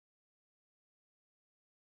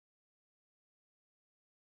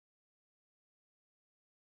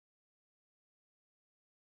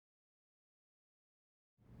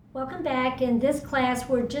Welcome back. In this class,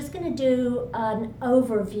 we're just going to do an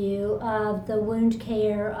overview of the wound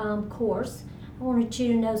care course. I wanted you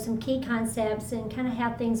to know some key concepts and kind of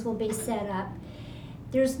how things will be set up.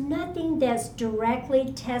 There's nothing that's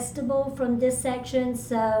directly testable from this section,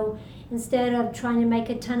 so instead of trying to make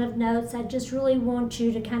a ton of notes, I just really want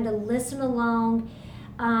you to kind of listen along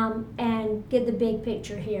and get the big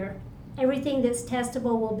picture here. Everything that's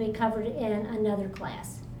testable will be covered in another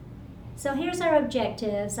class. So here's our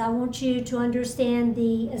objectives. I want you to understand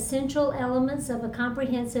the essential elements of a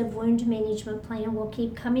comprehensive wound management plan. We'll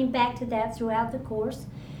keep coming back to that throughout the course.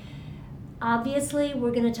 Obviously,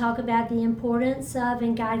 we're going to talk about the importance of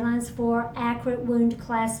and guidelines for accurate wound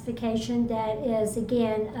classification. That is,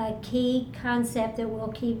 again, a key concept that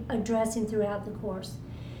we'll keep addressing throughout the course.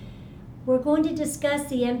 We're going to discuss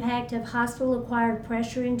the impact of hospital-acquired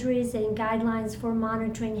pressure injuries and guidelines for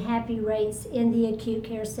monitoring happy rates in the acute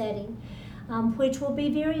care setting, which will be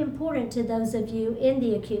very important to those of you in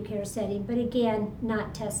the acute care setting, but again,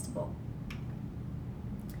 not testable.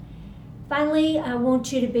 Finally, I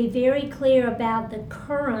want you to be very clear about the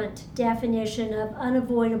current definition of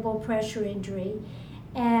unavoidable pressure injury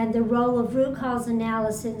and the role of root cause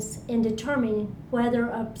analysis in determining whether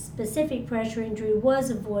a specific pressure injury was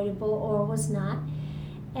avoidable or was not.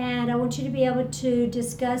 And I want you to be able to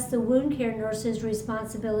discuss the wound care nurse's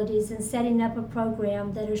responsibilities in setting up a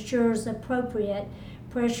program that assures appropriate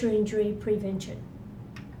pressure injury prevention.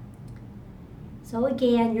 So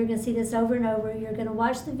again, you're going to see this over and over. You're going to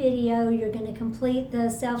watch the video. You're going to complete the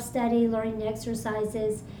self-study learning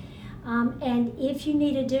exercises. And if you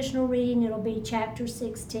need additional reading, it'll be chapter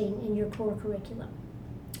 16 in your core curriculum.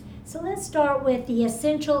 So let's start with the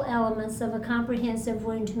essential elements of a comprehensive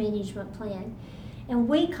wound management plan. And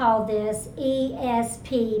we call this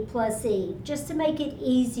ESP plus E, just to make it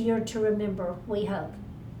easier to remember, we hope.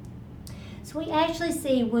 So we actually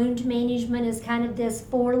see wound management as kind of this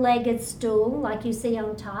four-legged stool like you see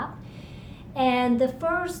on top. And the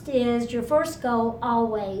first is, your first goal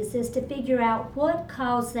always is to figure out what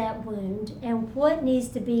caused that wound and what needs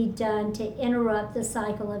to be done to interrupt the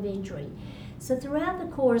cycle of injury. So throughout the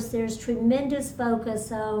course, there's tremendous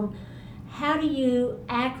focus on how do you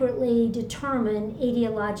accurately determine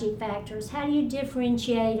etiologic factors? How do you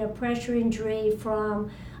differentiate a pressure injury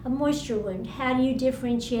from a moisture wound? How do you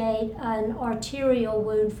differentiate an arterial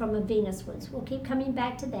wound from a venous wound? So we'll keep coming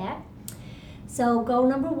back to that. So goal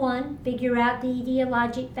number one, figure out the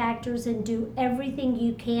etiologic factors and do everything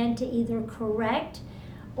you can to either correct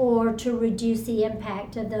or to reduce the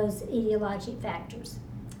impact of those etiologic factors.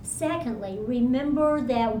 Secondly, remember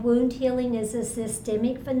that wound healing is a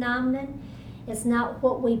systemic phenomenon. It's not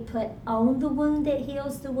what we put on the wound that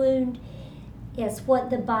heals the wound. It's what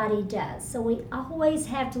the body does. So we always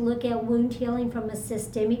have to look at wound healing from a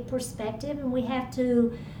systemic perspective, and we have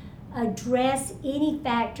to address any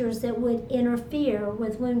factors that would interfere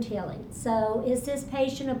with wound healing. So is this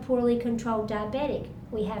patient a poorly controlled diabetic?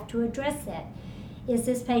 We have to address that. Is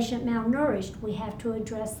this patient malnourished? We have to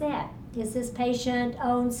address that. Is this patient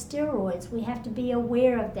on steroids? We have to be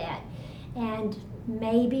aware of that and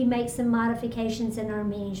maybe make some modifications in our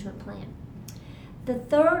management plan. The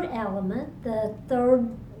third element, the third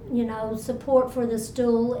support for the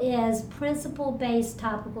stool is principle-based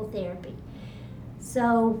topical therapy.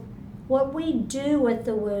 So what we do with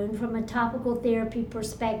the wound from a topical therapy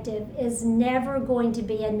perspective is never going to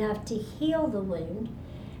be enough to heal the wound,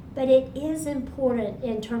 but it is important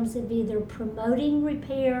in terms of either promoting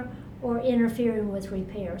repair or interfering with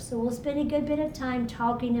repair. So we'll spend a good bit of time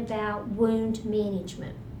talking about wound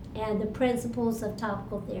management and the principles of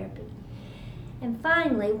topical therapy. And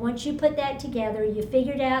finally, once you put that together, you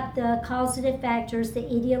figured out the causative factors, the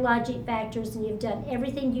etiologic factors, and you've done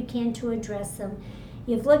everything you can to address them.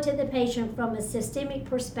 You've looked at the patient from a systemic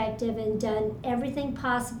perspective and done everything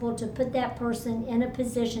possible to put that person in a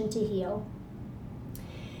position to heal.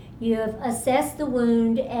 You've assessed the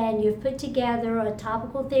wound and you've put together a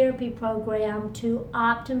topical therapy program to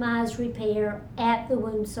optimize repair at the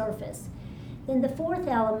wound surface. Then the fourth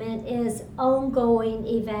element is ongoing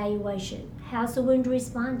evaluation. How's the wound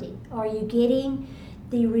responding? Are you getting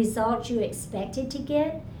the results you expected to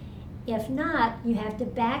get? If not, you have to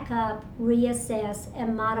back up, reassess,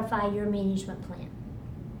 and modify your management plan.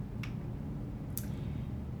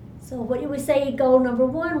 So what did we say goal number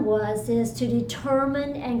one is to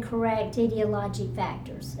determine and correct etiologic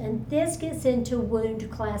factors. And this gets into wound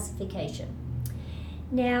classification.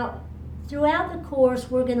 Now, throughout the course,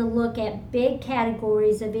 we're going to look at big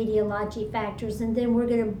categories of etiologic factors, and then we're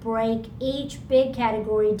going to break each big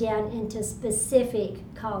category down into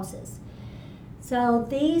specific causes. So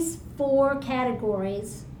these four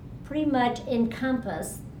categories pretty much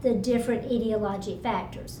encompass the different etiologic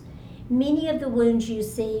factors. Many of the wounds you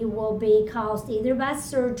see will be caused either by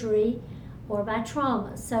surgery or by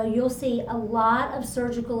trauma. So you'll see a lot of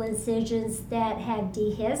surgical incisions that have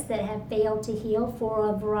dehisced, that have failed to heal for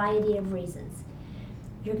a variety of reasons.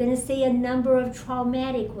 You're going to see a number of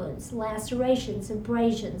traumatic wounds, lacerations,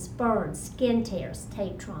 abrasions, burns, skin tears,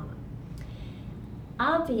 tape trauma.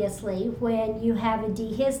 Obviously, when you have a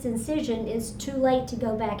dehisced incision, it's too late to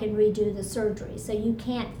go back and redo the surgery, so you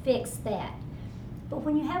can't fix that. But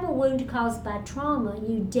when you have a wound caused by trauma,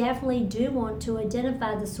 you definitely do want to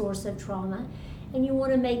identify the source of trauma, and you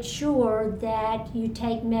want to make sure that you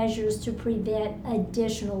take measures to prevent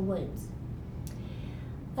additional wounds.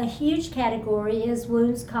 A huge category is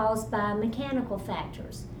wounds caused by mechanical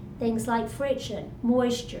factors, things like friction,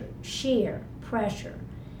 moisture, shear, pressure.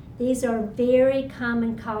 These are very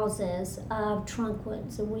common causes of trunk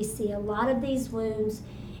wounds, and we see a lot of these wounds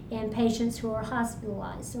in patients who are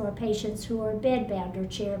hospitalized or patients who are bedbound or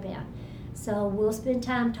chairbound. So we'll spend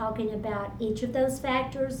time talking about each of those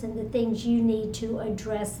factors and the things you need to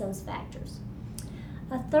address those factors.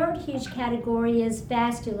 A third huge category is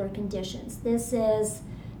vascular conditions. This is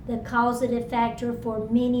the causative factor for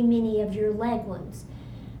many of your leg wounds.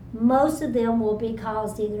 Most of them will be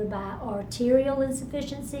caused either by arterial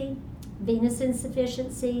insufficiency, venous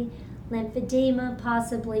insufficiency, lymphedema,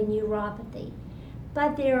 possibly neuropathy.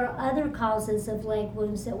 But there are other causes of leg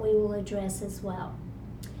wounds that we will address as well.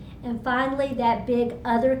 And finally, that big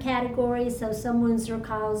other category, so some wounds are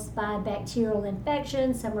caused by bacterial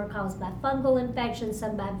infection, some are caused by fungal infection,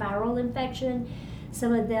 some by viral infection,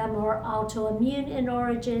 some of them are autoimmune in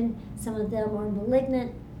origin, some of them are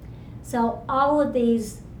malignant. So all of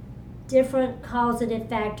these different causative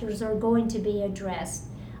factors are going to be addressed,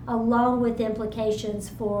 along with implications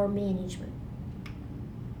for management.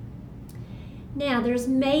 Now, there's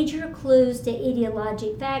major clues to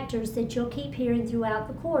etiologic factors that you'll keep hearing throughout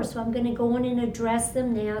the course, so I'm going to go on and address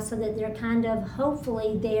them now so that they're kind of,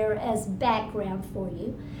 hopefully, there as background for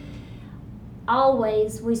you.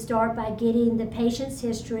 Always, we start by getting the patient's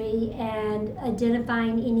history and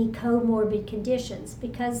identifying any comorbid conditions,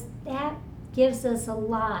 because that gives us a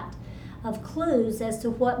lot of clues as to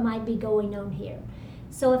what might be going on here.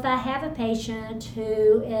 So if I have a patient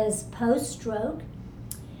who is post-stroke,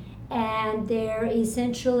 and they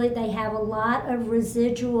have a lot of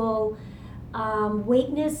residual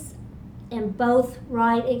weakness in both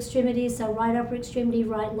right extremities, so right upper extremity,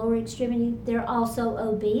 right lower extremity. They're also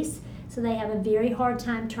obese, so they have a very hard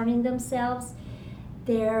time turning themselves.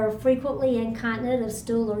 They're frequently incontinent of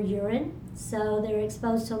stool or urine, so they're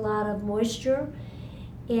exposed to a lot of moisture.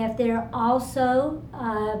 If they're also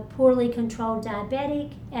poorly controlled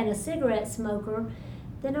diabetic and a cigarette smoker,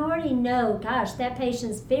 then I already know, gosh, that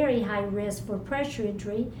patient's very high risk for pressure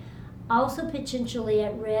injury, also potentially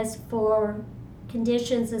at risk for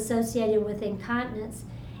conditions associated with incontinence,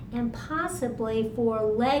 and possibly for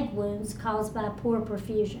leg wounds caused by poor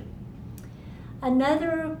perfusion.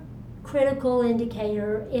 Another critical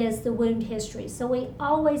indicator is the wound history. So we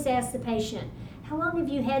always ask the patient, how long have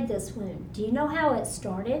you had this wound? Do you know how it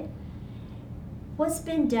started? What's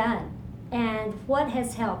been done? And what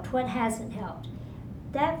has helped? What hasn't helped?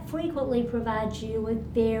 That frequently provides you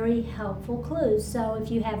with very helpful clues. So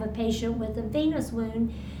if you have a patient with a venous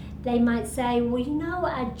wound, they might say, well, you know,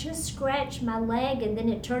 I just scratched my leg and then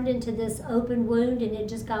it turned into this open wound and it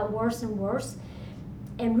just got worse and worse.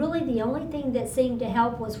 And really the only thing that seemed to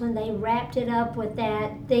help was when they wrapped it up with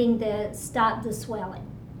that thing that stopped the swelling,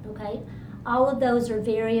 okay? All of those are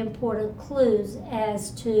very important clues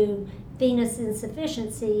as to venous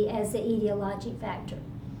insufficiency as the etiologic factor.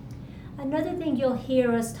 Another thing you'll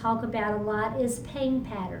hear us talk about a lot is pain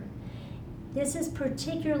pattern. This is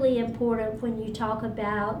particularly important when you talk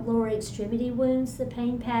about lower extremity wounds. The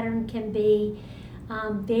pain pattern can be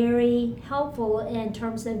very helpful in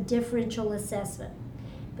terms of differential assessment,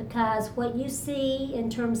 because what you see in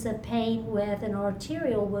terms of pain with an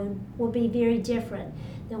arterial wound will be very different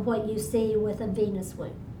than what you see with a venous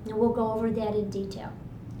wound. And we'll go over that in detail.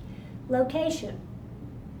 Location.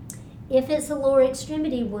 If it's a lower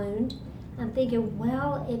extremity wound, I'm thinking,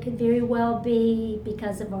 well, it could very well be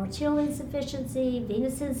because of arterial insufficiency,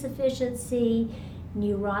 venous insufficiency,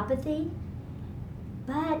 neuropathy.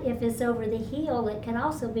 But if it's over the heel, it can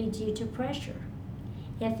also be due to pressure.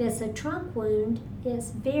 If it's a trunk wound, it's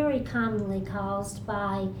very commonly caused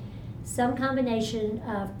by some combination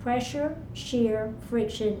of pressure, shear,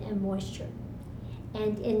 friction, and moisture.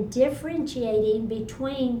 And in differentiating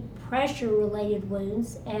between pressure-related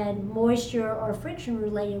wounds and moisture or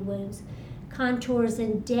friction-related wounds, contours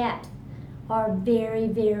and depth are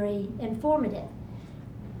very informative.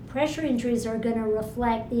 pressure injuries are going to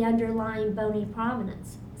reflect the underlying bony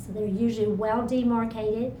prominence. So they're usually well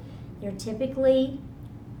demarcated. They're typically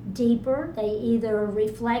deeper. They either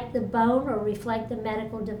reflect the bone or reflect the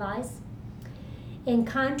medical device. In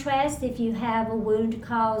contrast, if you have a wound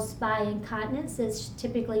caused by incontinence, it's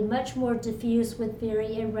typically much more diffuse with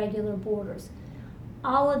very irregular borders.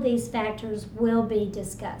 All of these factors will be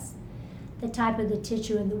discussed. The type of the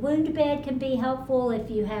tissue in the wound bed can be helpful. If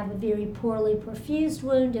you have a very poorly perfused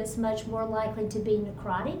wound, it's much more likely to be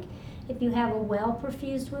necrotic. If you have a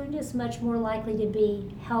well-perfused wound, it's much more likely to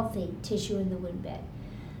be healthy tissue in the wound bed.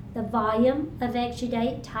 The volume of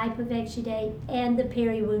exudate, type of exudate, and the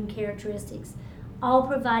peri-wound characteristics all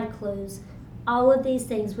provide clues. All of these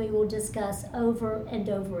things we will discuss over and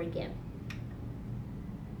over again.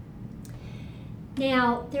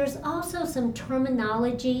 Now, there's also some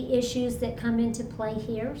terminology issues that come into play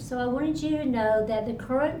here. So I wanted you to know that the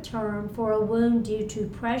current term for a wound due to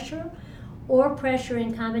pressure or pressure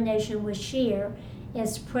in combination with shear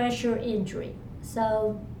is pressure injury.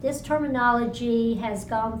 So this terminology has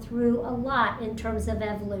gone through a lot in terms of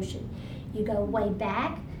evolution. You go way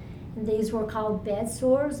back, and these were called bed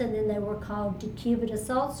sores, and then they were called decubitus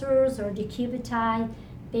ulcers or decubiti.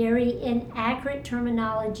 Very inaccurate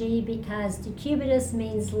terminology because decubitus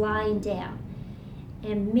means lying down,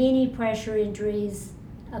 and many pressure injuries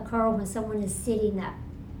occur when someone is sitting up.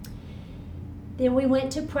 Then we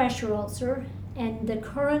went to pressure ulcer, and the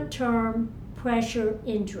current term pressure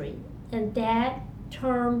injury, and that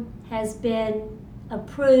term has been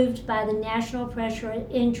approved by the National Pressure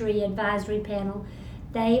Injury Advisory Panel.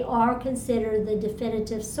 They are considered the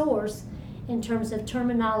definitive source in terms of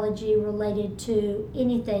terminology related to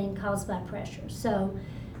anything caused by pressure. So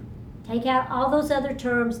take out all those other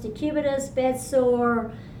terms, decubitus, bed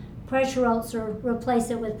sore, pressure ulcer, replace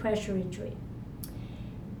it with pressure injury.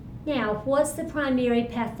 Now, what's the primary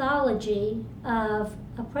pathology of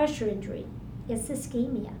a pressure injury? It's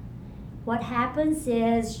ischemia. What happens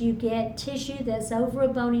is you get tissue that's over a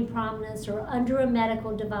bony prominence or under a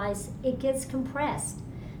medical device, it gets compressed.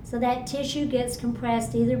 So that tissue gets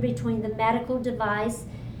compressed either between the medical device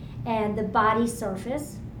and the body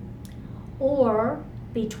surface or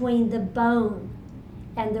between the bone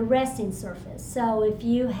and the resting surface. So if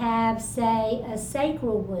you have, say, a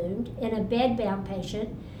sacral wound in a bedbound patient,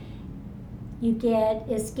 you get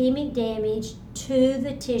ischemic damage to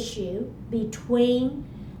the tissue between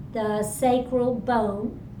the sacral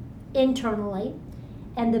bone internally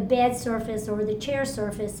and the bed surface or the chair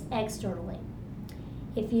surface externally.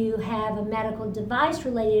 If you have a medical device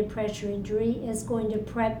related pressure injury, it's going to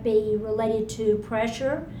be related to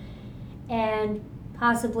pressure and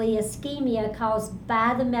possibly ischemia caused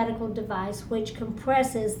by the medical device, which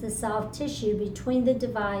compresses the soft tissue between the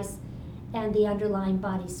device and the underlying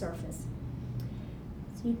body surface.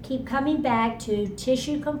 So you keep coming back to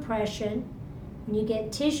tissue compression. When you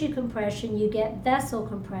get tissue compression, you get vessel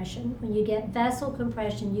compression. When you get vessel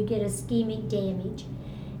compression, you get ischemic damage.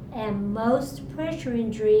 And most pressure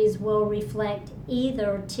injuries will reflect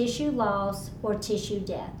either tissue loss or tissue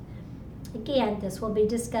death. Again, this will be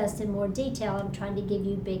discussed in more detail. I'm trying to give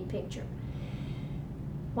you a big picture.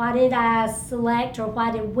 Why did I select, or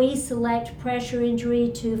why did we select pressure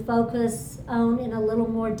injury to focus on in a little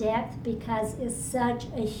more depth? Because it's such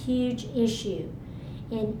a huge issue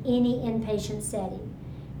in any inpatient setting.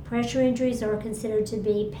 Pressure injuries are considered to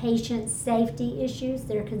be patient safety issues.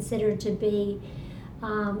 They're considered to be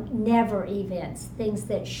never events, things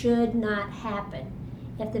that should not happen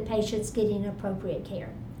if the patient's getting appropriate care.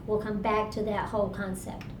 We'll come back to that whole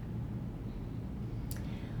concept.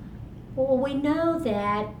 Well, we know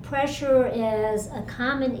that pressure is a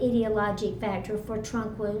common etiologic factor for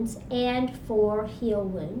trunk wounds and for heel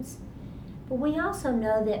wounds. But we also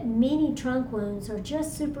know that many trunk wounds are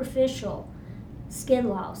just superficial skin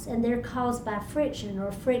loss, and they're caused by friction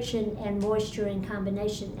or friction and moisture in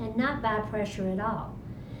combination, and not by pressure at all.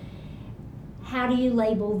 How do you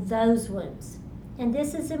label those wounds? And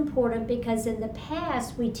this is important because in the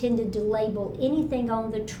past we tended to label anything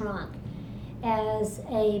on the trunk as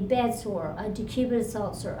a bed sore, a decubitus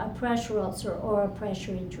ulcer, a pressure ulcer, or a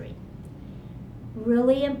pressure injury.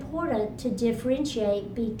 Really important to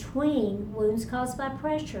differentiate between wounds caused by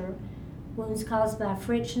pressure, wounds caused by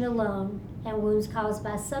friction alone, and wounds caused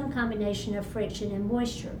by some combination of friction and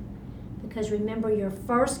moisture. Because remember, your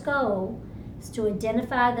first goal is to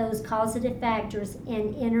identify those causative factors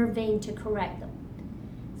and intervene to correct them.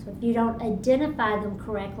 So if you don't identify them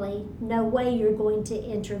correctly, no way you're going to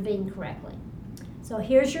intervene correctly. So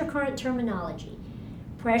here's your current terminology.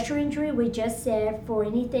 Pressure injury, we just said, for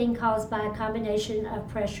anything caused by a combination of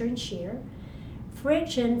pressure and shear.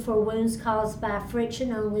 friction for wounds caused by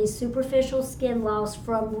friction only, superficial skin loss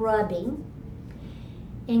from rubbing.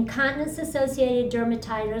 Incontinence-associated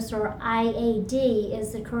dermatitis, or IAD,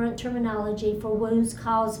 is the current terminology for wounds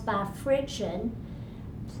caused by friction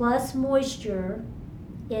plus moisture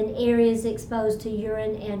in areas exposed to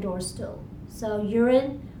urine and or stool. So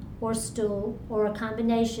urine or stool, or a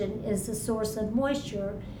combination, is the source of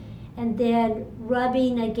moisture, and then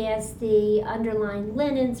rubbing against the underlying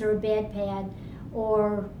linens or bed pad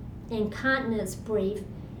or incontinence brief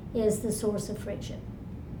is the source of friction.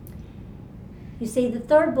 You see the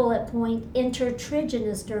third bullet point,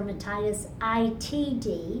 intertriginous dermatitis,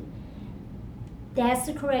 ITD. That's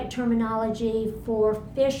the correct terminology for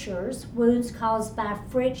fissures, wounds caused by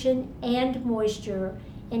friction and moisture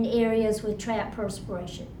in areas with trapped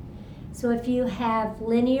perspiration. So if you have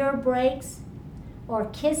linear breaks or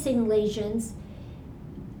kissing lesions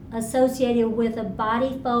associated with a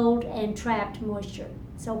body fold and trapped moisture.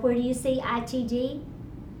 So where do you see ITD?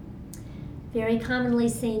 Very commonly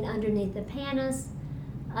seen underneath the pannus,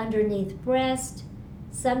 underneath breast,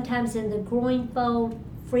 sometimes in the groin fold,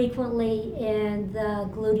 frequently in the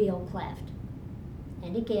gluteal cleft.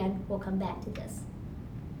 And again, we'll come back to this.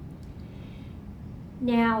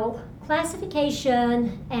 Now,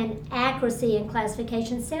 classification and accuracy in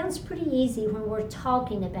classification sounds pretty easy when we're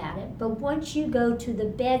talking about it, but once you go to the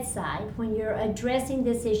bedside, when you're addressing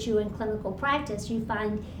this issue in clinical practice, you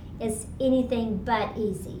find it's anything but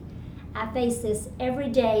easy. I face this every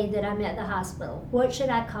day that I'm at the hospital. What should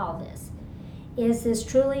I call this? Is this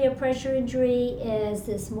truly a pressure injury? Is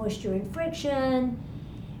this moisture and friction?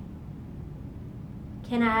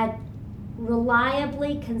 Can I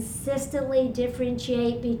reliably, consistently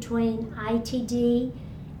differentiate between ITD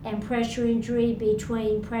and pressure injury,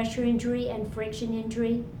 between pressure injury and friction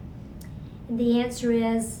injury? And the answer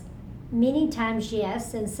is many times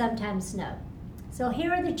yes and sometimes no. So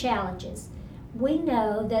here are the challenges. We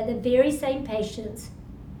know that the very same patients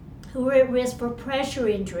who are at risk for pressure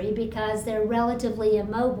injury because they're relatively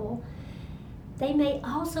immobile, they may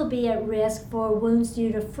also be at risk for wounds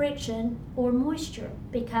due to friction or moisture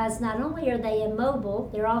because not only are they immobile,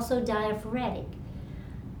 they're also diaphoretic.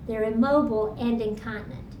 They're immobile and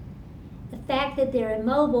incontinent. The fact that they're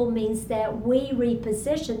immobile means that we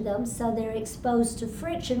reposition them so they're exposed to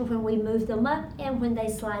friction when we move them up and when they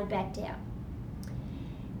slide back down.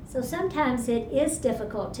 So sometimes it is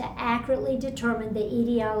difficult to accurately determine the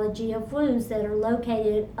etiology of wounds that are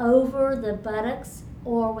located over the buttocks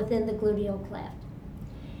or within the gluteal cleft.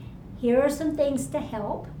 Here are some things to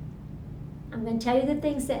help. I'm going to tell you the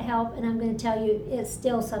things that help, and I'm going to tell you it's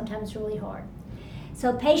still sometimes really hard.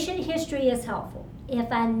 So patient history is helpful.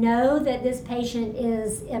 If I know that this patient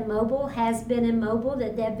is immobile, has been immobile,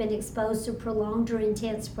 that they've been exposed to prolonged or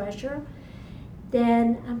intense pressure,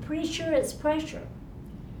 then I'm pretty sure it's pressure.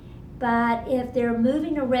 But if they're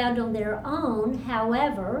moving around on their own,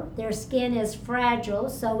 however, their skin is fragile,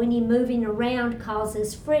 so any moving around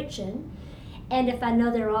causes friction. And if I know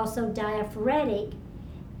they're also diaphoretic,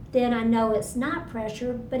 then I know it's not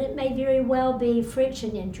pressure, but it may very well be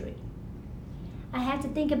friction injury. I have to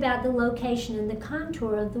think about the location and the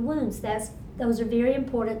contour of the wounds. Those are very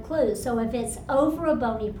important clues. So if it's over a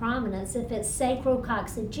bony prominence, if it's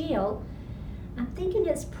sacrococcygeal, I'm thinking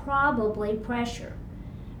it's probably pressure.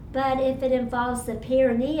 But if it involves the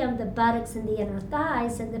perineum, the buttocks and the inner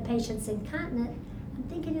thighs, and the patient's incontinent, I'm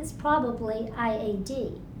thinking it's probably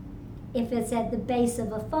IAD. If it's at the base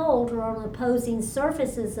of a fold or on opposing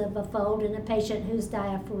surfaces of a fold in a patient who's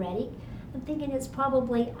diaphoretic, I'm thinking it's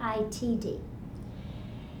probably ITD.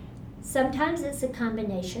 Sometimes it's a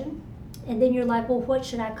combination, and then you're like, well, what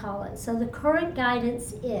should I call it? So the current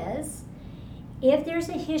guidance is, if there's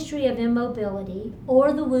a history of immobility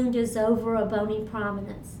or the wound is over a bony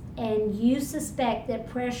prominence, and you suspect that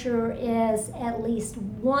pressure is at least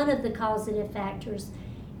one of the causative factors,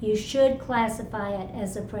 you should classify it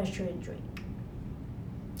as a pressure injury.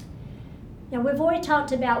 Now, we've already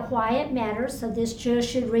talked about why it matters, so this just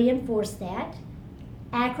should reinforce that.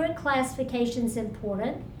 Accurate classification is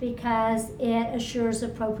important because it assures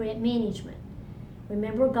appropriate management.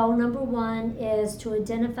 Remember, goal number one is to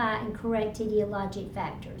identify and correct etiologic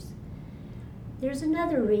factors. There's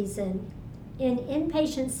another reason. In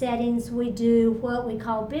inpatient settings, we do what we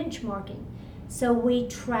call benchmarking. So we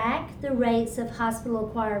track the rates of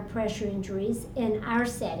hospital-acquired pressure injuries in our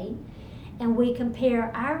setting, and we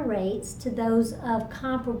compare our rates to those of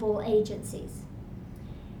comparable agencies.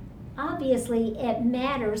 Obviously, it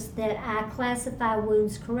matters that I classify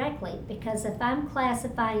wounds correctly, because if I'm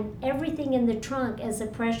classifying everything in the trunk as a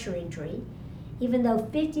pressure injury, even though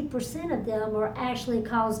 50% of them are actually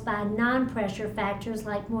caused by non-pressure factors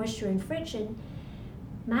like moisture and friction,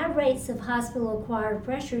 my rates of hospital-acquired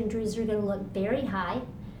pressure injuries are going to look very high,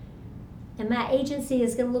 and my agency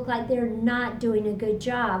is going to look like they're not doing a good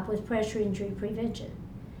job with pressure injury prevention.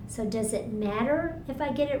 So does it matter if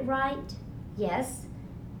I get it right? Yes.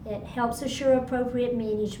 It helps assure appropriate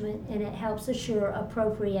management, and it helps assure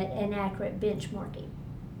appropriate and accurate benchmarking.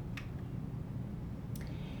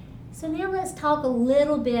 So now let's talk a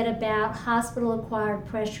little bit about hospital-acquired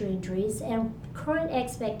pressure injuries and current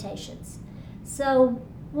expectations. So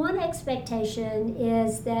one expectation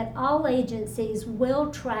is that all agencies will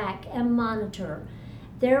track and monitor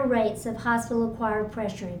their rates of hospital-acquired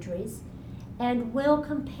pressure injuries and will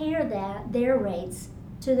compare their rates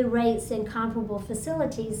to the rates in comparable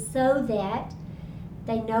facilities so that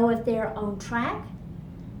they know if they're on track,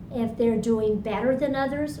 if they're doing better than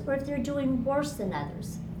others, or if they're doing worse than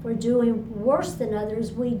others. If we're doing worse than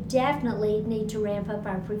others, we definitely need to ramp up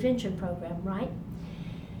our prevention program, right?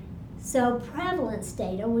 So prevalence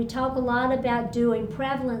data, we talk a lot about doing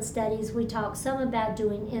prevalence studies. We talk some about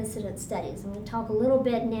doing incidence studies. I'm going to talk a little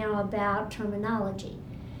bit now about terminology.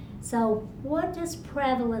 So what does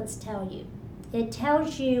prevalence tell you? It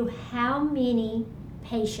tells you how many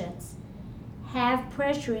patients have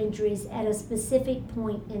pressure injuries at a specific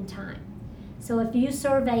point in time. So if you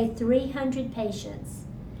survey 300 patients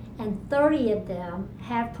and 30 of them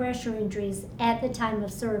have pressure injuries at the time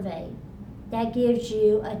of survey, that gives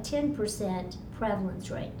you a 10% prevalence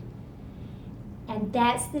rate. And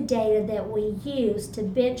that's the data that we use to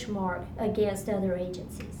benchmark against other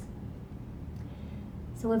agencies.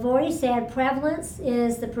 So we've already said prevalence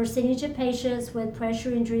is the percentage of patients with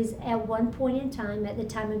pressure injuries at one point in time at the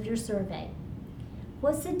time of your survey.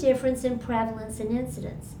 What's the difference in prevalence and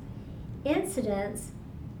incidence? Incidence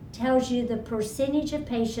tells you the percentage of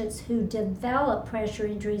patients who develop pressure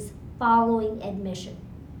injuries following admission.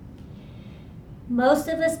 Most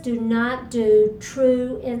of us do not do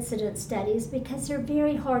true incidence studies because they're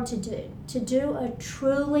very hard to do. To do a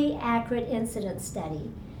truly accurate incidence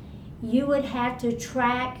study, you would have to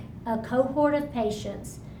track a cohort of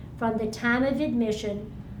patients from the time of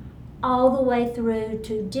admission all the way through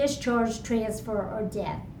to discharge, transfer, or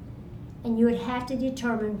death. And you would have to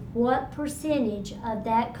determine what percentage of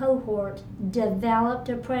that cohort developed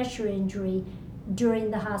a pressure injury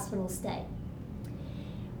during the hospital stay.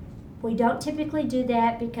 We don't typically do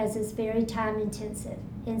that because it's very time intensive.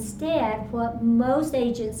 Instead, what most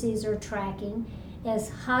agencies are tracking is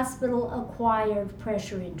hospital-acquired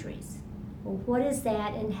pressure injuries. Well, what is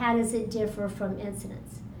that and how does it differ from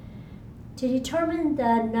incidence? To determine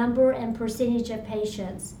the number and percentage of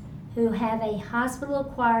patients who have a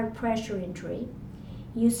hospital-acquired pressure injury,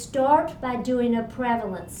 you start by doing a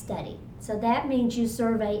prevalence study. So that means you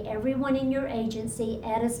survey everyone in your agency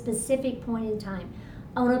at a specific point in time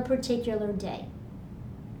on a particular day.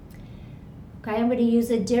 Okay, I'm going to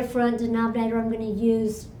use a different denominator. I'm going to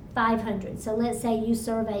use 500. So let's say you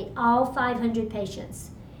survey all 500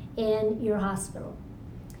 patients in your hospital.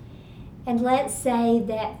 And let's say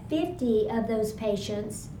that 50 of those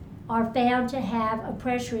patients are found to have a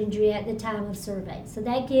pressure injury at the time of survey. So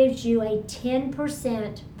that gives you a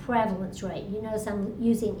 10% prevalence rate. You notice I'm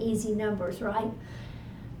using easy numbers, right?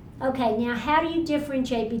 Okay, now how do you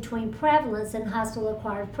differentiate between prevalence and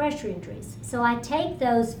hospital-acquired pressure injuries? So I take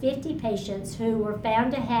those 50 patients who were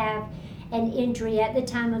found to have an injury at the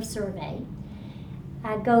time of survey.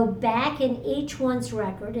 I go back in each one's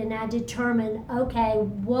record and I determine, okay,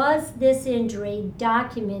 was this injury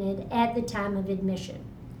documented at the time of admission?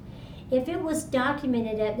 If it was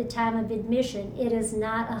documented at the time of admission, it is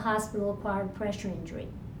not a hospital-acquired pressure injury.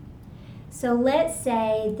 So let's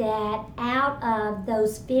say that out of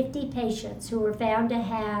those 50 patients who were found to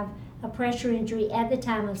have a pressure injury at the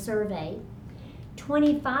time of survey,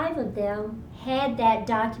 25 of them had that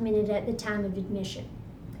documented at the time of admission.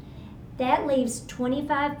 That leaves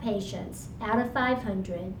 25 patients out of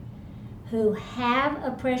 500 who have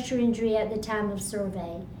a pressure injury at the time of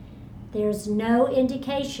survey. There's no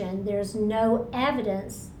indication, there's no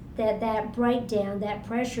evidence that that breakdown, that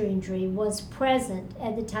pressure injury was present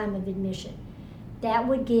at the time of admission. That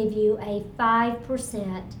would give you a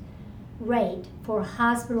 5% rate for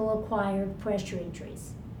hospital-acquired pressure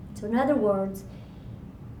injuries. So in other words,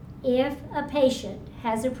 if a patient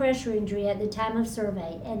has a pressure injury at the time of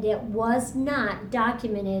survey and it was not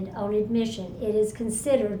documented on admission, it is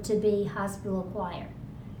considered to be hospital-acquired.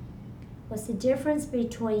 What's the difference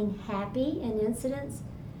between happy and incidence?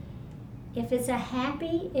 If it's a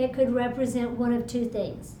happy, it could represent one of two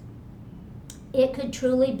things. It could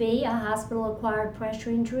truly be a hospital-acquired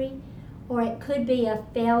pressure injury, or it could be a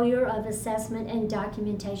failure of assessment and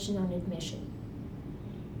documentation on admission.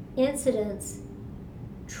 Incidence,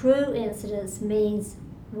 true incidence, means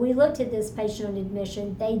we looked at this patient on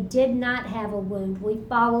admission. They did not have a wound. We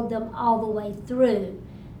followed them all the way through.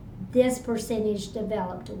 This percentage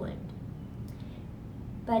developed a wound.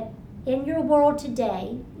 But in your world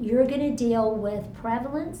today, you're going to deal with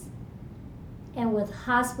prevalence and with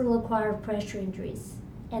hospital-acquired pressure injuries.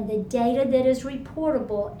 And the data that is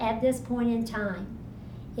reportable at this point in time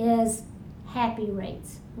is happy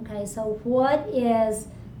rates. Okay, so what is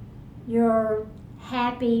your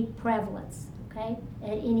happy prevalence, okay,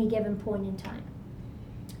 at any given point in time?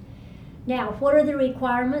 Now, what are the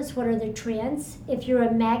requirements? What are the trends? If you're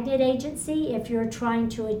a magnet agency, if you're trying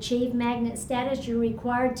to achieve magnet status, you're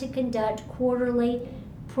required to conduct quarterly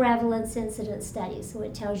prevalence incidence studies. So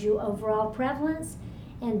it tells you overall prevalence,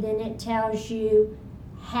 and then it tells you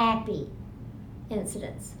happy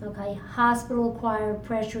incidents, okay, hospital-acquired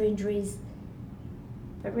pressure injuries.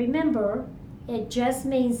 But remember, it just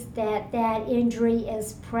means that that injury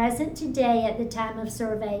is present today at the time of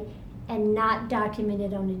survey and not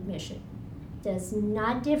documented on admission. Does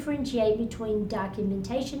not differentiate between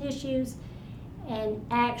documentation issues and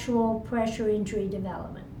actual pressure injury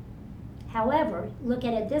development. However, look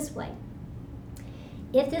at it this way.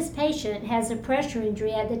 If this patient has a pressure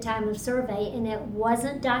injury at the time of survey and it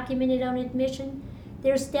wasn't documented on admission,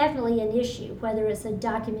 there's definitely an issue. Whether it's a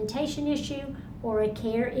documentation issue or a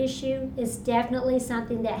care issue, it's definitely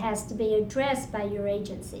something that has to be addressed by your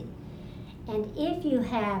agency. And if you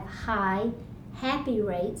have high happy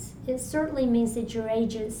rates, it certainly means that your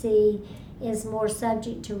agency is more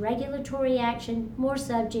subject to regulatory action, more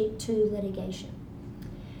subject to litigation.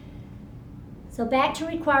 So back to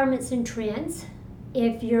requirements and trends.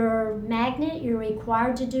 If you're magnet, you're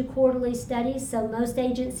required to do quarterly studies, so most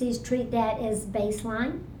agencies treat that as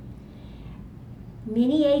baseline.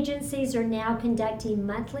 Many agencies are now conducting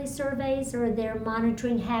monthly surveys, or they're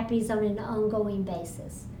monitoring happies on an ongoing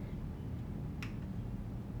basis.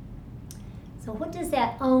 So what does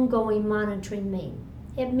that ongoing monitoring mean?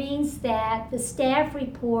 It means that the staff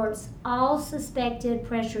reports all suspected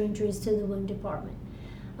pressure injuries to the wound department.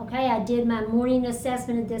 Okay, I did my morning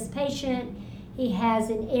assessment of this patient. He has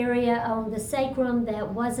an area on the sacrum that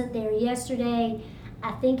wasn't there yesterday.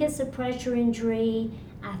 I think it's a pressure injury.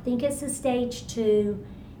 I think it's a stage 2.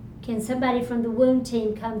 Can somebody from the wound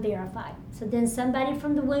team come verify? So then somebody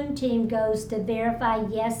from the wound team goes to verify,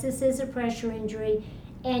 yes, this is a pressure injury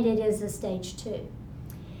and it is a stage 2.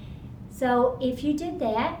 So if you did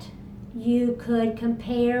that, you could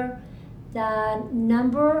compare the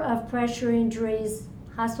number of pressure injuries,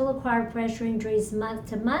 hospital-acquired pressure injuries month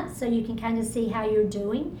to month, so you can kind of see how you're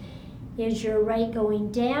doing. Is your rate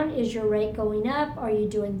going down? Is your rate going up? Are you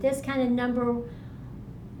doing this kind of number?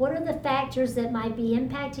 What are the factors that might be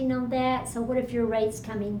impacting on that? So what if your rate's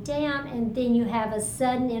coming down and then you have a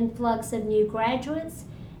sudden influx of new graduates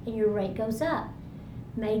and your rate goes up?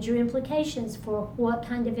 Major implications for what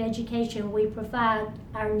kind of education we provide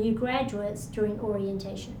our new graduates during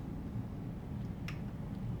orientation.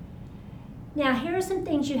 Now, here are some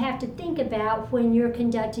things you have to think about when you're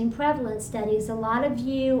conducting prevalence studies. A lot of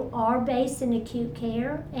you are based in acute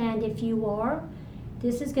care, and if you are,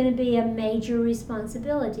 this is going to be a major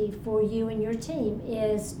responsibility for you and your team,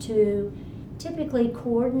 is to typically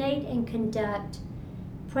coordinate and conduct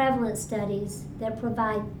prevalence studies that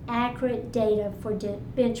provide accurate data for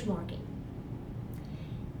benchmarking.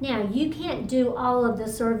 Now, you can't do all of the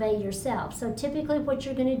survey yourself, so typically what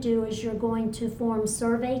you're going to do is you're going to form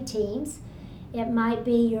survey teams. It might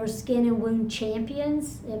be your skin and wound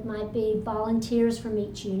champions. It might be volunteers from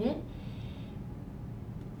each unit.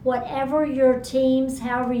 Whatever your teams,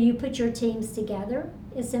 however you put your teams together,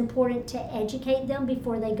 it's important to educate them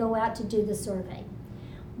before they go out to do the survey.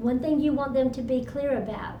 One thing you want them to be clear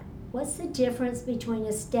about, what's the difference between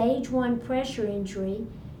a stage 1 pressure injury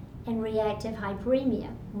and reactive hyperemia?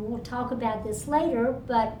 And we'll talk about this later,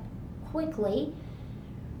 but quickly,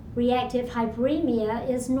 reactive hyperemia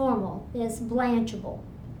is normal, it's blanchable.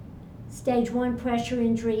 Stage 1 pressure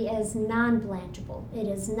injury is non-blanchable, it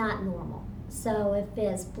is not normal. So if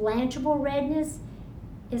it's blanchable redness,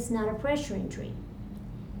 it's not a pressure injury.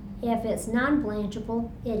 If it's non-blanchable,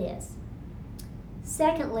 it is.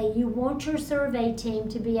 Secondly, you want your survey team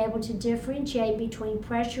to be able to differentiate between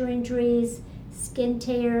pressure injuries, skin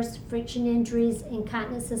tears, friction injuries, and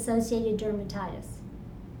continence-associated dermatitis.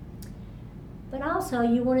 But also,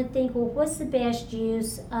 you want to think, well, what's the best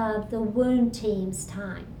use of the wound team's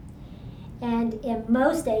time? And in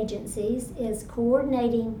most agencies, is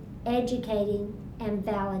coordinating, educating, and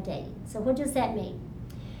validating. So what does that mean?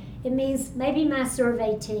 It means maybe my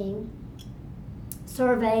survey team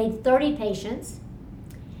surveyed 30 patients,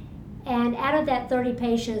 And out of that 30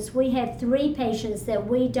 patients, we had 3 patients that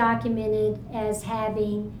we documented as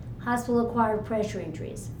having hospital-acquired pressure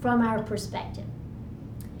injuries from our perspective.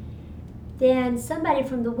 Then somebody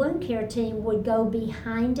from the wound care team would go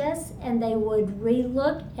behind us and they would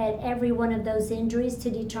re-look at every one of those injuries to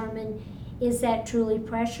determine, is that truly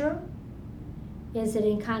pressure? Is it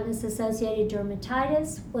incontinence-associated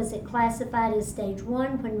dermatitis? Was it classified as stage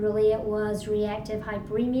 1 when really it was reactive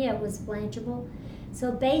hyperemia, it was blanchable? So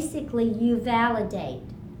basically you validate.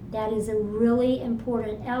 That is a really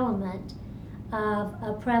important element of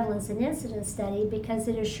a prevalence and incidence study because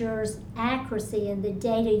it assures accuracy in the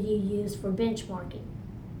data you use for benchmarking.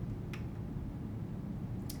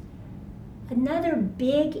 Another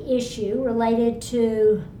big issue related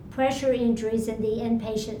to pressure injuries in the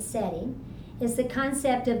inpatient setting is the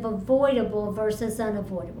concept of avoidable versus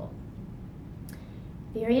unavoidable.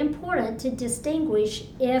 Very important to distinguish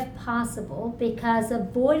if possible because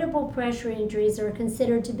avoidable pressure injuries are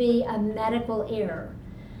considered to be a medical error,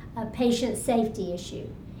 a patient safety issue.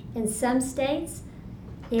 In some states,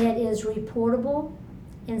 it is reportable.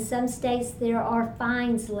 In some states, there are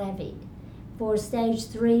fines levied for stage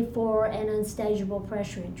 3, 4, and unstageable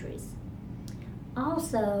pressure injuries.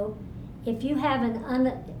 Also, if you have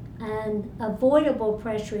an avoidable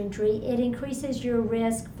pressure injury, it increases your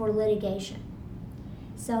risk for litigation.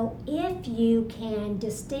 So if you can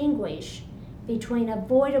distinguish between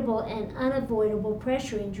avoidable and unavoidable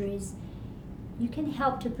pressure injuries, you can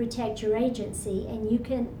help to protect your agency, and you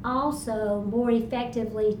can also more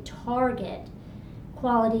effectively target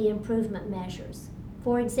quality improvement measures.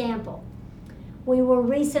 For example, we were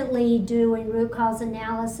recently doing root cause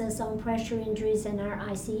analysis on pressure injuries in our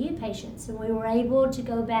ICU patients, and we were able to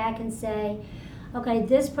go back and say, okay,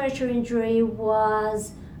 this pressure injury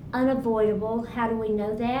was unavoidable. How do we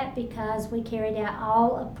know that? Because we carried out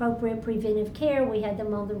all appropriate preventive care. We had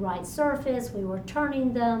them on the right surface. We were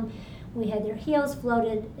turning them. We had their heels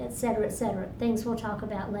floated, etc., etc. Things we'll talk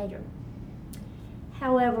about later.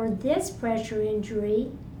 However, this pressure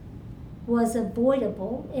injury was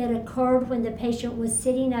avoidable. It occurred when the patient was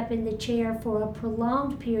sitting up in the chair for a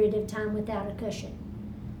prolonged period of time without a cushion.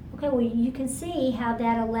 Okay, well, you can see how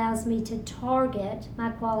that allows me to target my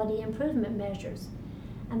quality improvement measures.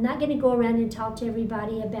 I'm not going to go around and talk to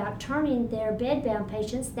everybody about turning their bedbound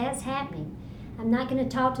patients. That's happening. I'm not going to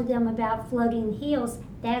talk to them about floating heels.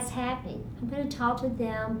 That's happening. I'm going to talk to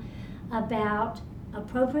them about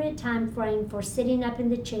appropriate time frame for sitting up in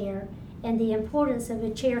the chair and the importance of a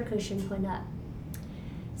chair cushion when up.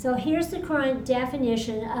 So here's the current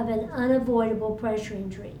definition of an unavoidable pressure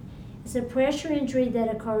injury. It's a pressure injury that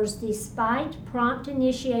occurs despite prompt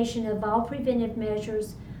initiation of all preventive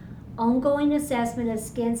measures, ongoing assessment of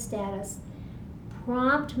skin status,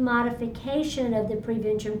 prompt modification of the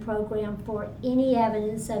prevention program for any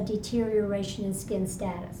evidence of deterioration in skin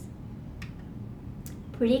status.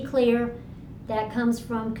 Pretty clear. That comes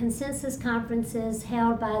from consensus conferences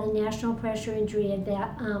held by the National Pressure Injury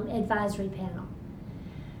Advisory Panel.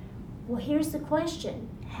 Well, here's the question.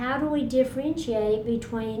 How do we differentiate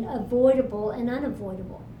between avoidable and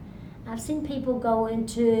unavoidable? I've seen people go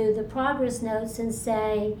into the progress notes and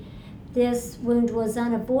say, this wound was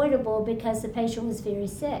unavoidable because the patient was very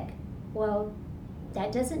sick. Well,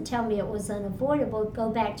 that doesn't tell me it was unavoidable. Go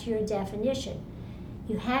back to your definition.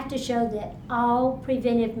 You have to show that all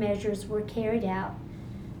preventive measures were carried out,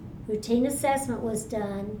 routine assessment was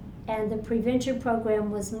done, and the prevention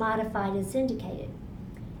program was modified as indicated.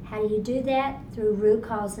 How do you do that? Through root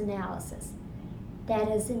cause analysis. That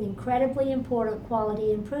is an incredibly important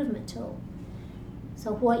quality improvement tool.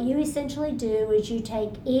 So what you essentially do is you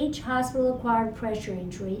take each hospital-acquired pressure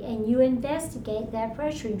injury and you investigate that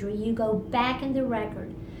pressure injury. You go back in the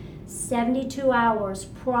record 72 hours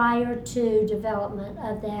prior to development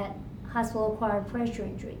of that hospital-acquired pressure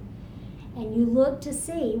injury. And you look to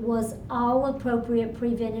see, was all appropriate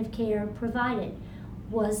preventive care provided?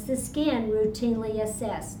 Was the skin routinely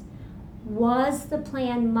assessed? Was the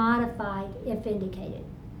plan modified if indicated?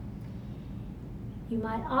 You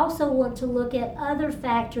might also want to look at other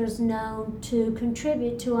factors known to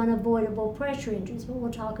contribute to unavoidable pressure injuries, but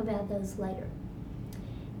we'll talk about those later.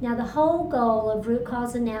 Now, the whole goal of root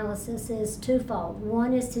cause analysis is twofold.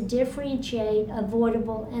 One is to differentiate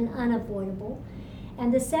avoidable and unavoidable,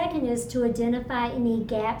 and the second is to identify any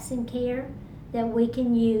gaps in care that we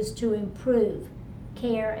can use to improve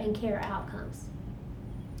care and care outcomes.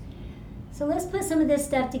 So let's put some of this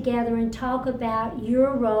stuff together and talk about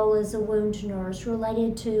your role as a wound nurse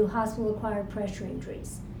related to hospital-acquired pressure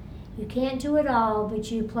injuries. You can't do it all, but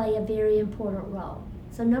you play a very important role.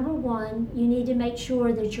 So number one, you need to make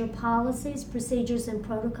sure that your policies, procedures, and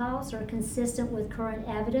protocols are consistent with current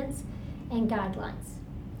evidence and guidelines.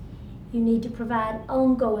 You need to provide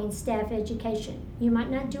ongoing staff education. You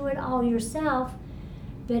might not do it all yourself,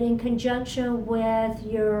 but in conjunction with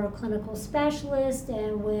your clinical specialist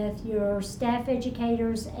and with your staff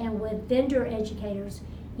educators and with vendor educators,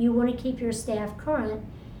 you want to keep your staff current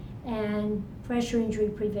and pressure injury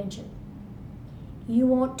prevention. You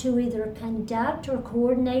want to either conduct or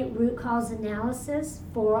coordinate root cause analysis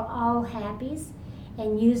for all HAPIs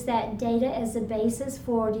and use that data as a basis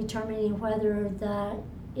for determining whether the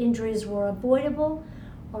injuries were avoidable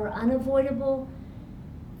or unavoidable.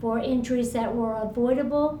 For injuries that were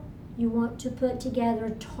avoidable, you want to put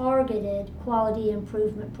together targeted quality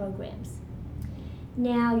improvement programs.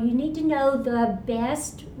 Now, you need to know the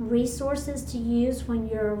best resources to use when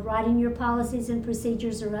you're writing your policies and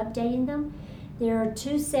procedures or updating them. There are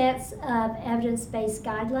two sets of evidence-based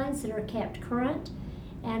guidelines that are kept current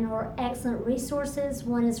and are excellent resources.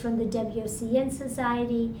 One is from the WOCN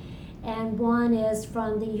Society, and one is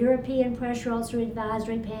from the European Pressure Ulcer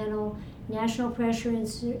Advisory Panel, National Pressure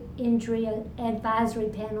Injury Advisory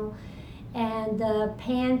Panel, and the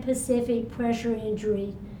Pan-Pacific Pressure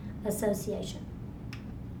Injury Association.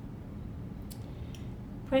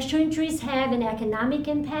 Pressure injuries have an economic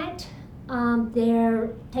impact.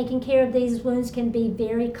 Taking care of these wounds can be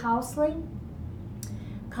very costly.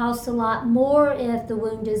 Costs a lot more if the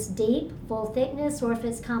wound is deep, full thickness, or if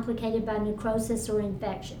it's complicated by necrosis or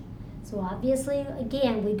infection. So obviously,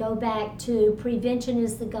 again, we go back to prevention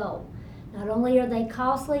is the goal. Not only are they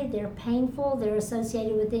costly, they're painful, they're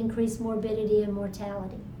associated with increased morbidity and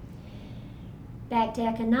mortality. Back to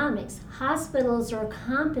economics. Hospitals are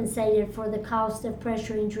compensated for the cost of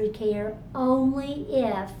pressure injury care only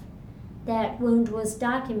if that wound was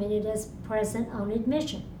documented as present on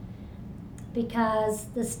admission. Because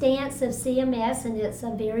the stance of CMS, and it's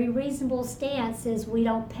a very reasonable stance, is we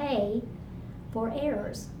don't pay for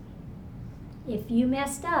errors. If you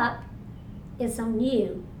messed up, it's on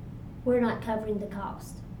you. We're not covering the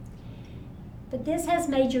cost. But this has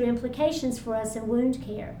major implications for us in wound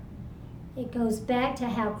care. It goes back to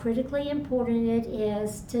how critically important it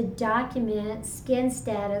is to document skin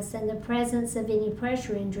status and the presence of any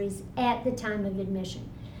pressure injuries at the time of admission.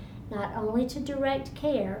 Not only to direct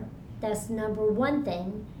care, that's number one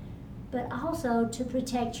thing, but also to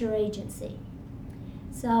protect your agency.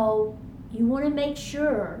 So you want to make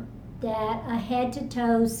sure that a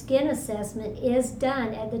head-to-toe skin assessment is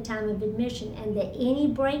done at the time of admission and that any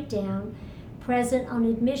breakdown present on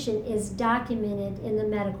admission is documented in the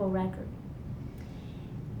medical record.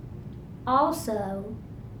 Also,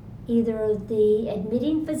 either the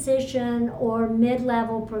admitting physician or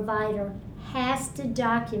mid-level provider has to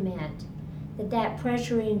document that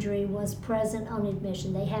pressure injury was present on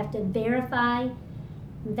admission. They have to verify,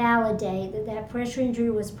 validate that pressure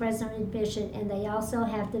injury was present on admission, and they also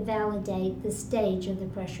have to validate the stage of the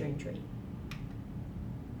pressure injury.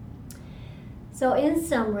 So in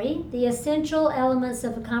summary, the essential elements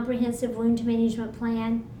of a comprehensive wound management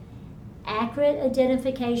plan: accurate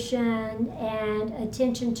identification and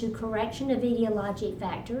attention to correction of etiologic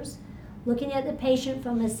factors, looking at the patient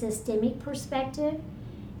from a systemic perspective,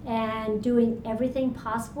 and doing everything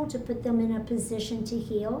possible to put them in a position to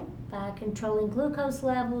heal by controlling glucose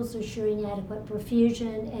levels, assuring adequate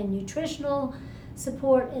perfusion and nutritional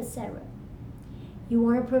support, etc. You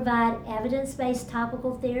want to provide evidence-based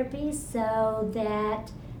topical therapies so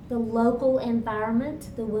that the local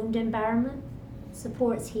environment, the wound environment,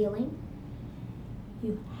 supports healing.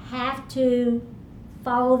 You have to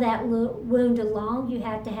follow that wound along. You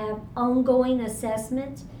have to have ongoing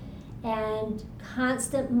assessment and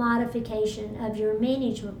constant modification of your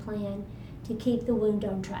management plan to keep the wound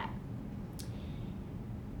on track.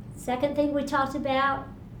 Second thing we talked about,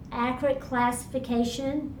 accurate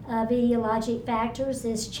classification of etiologic factors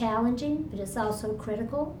is challenging, but it's also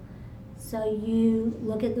critical. So you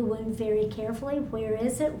look at the wound very carefully. Where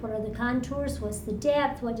is it? What are the contours? What's the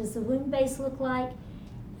depth? What does the wound base look like?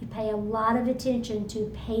 You pay a lot of attention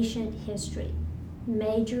to patient history.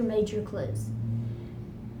 Major clues.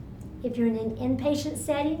 If you're in an inpatient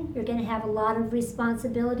setting, you're going to have a lot of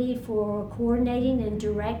responsibility for coordinating and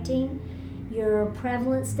directing your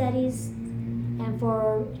prevalence studies and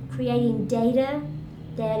for creating data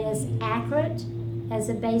that is accurate as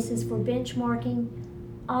a basis for benchmarking,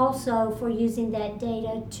 also for using that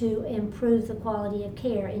data to improve the quality of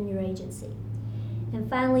care in your agency. And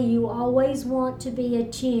finally, you always want to be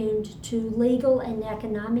attuned to legal and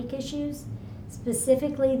economic issues,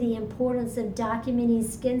 specifically the importance of documenting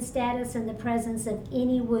skin status and the presence of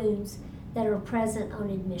any wounds that are present on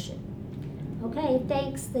admission. Okay,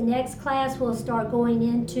 thanks. The next class will start going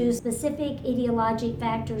into specific etiologic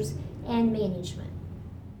factors and management.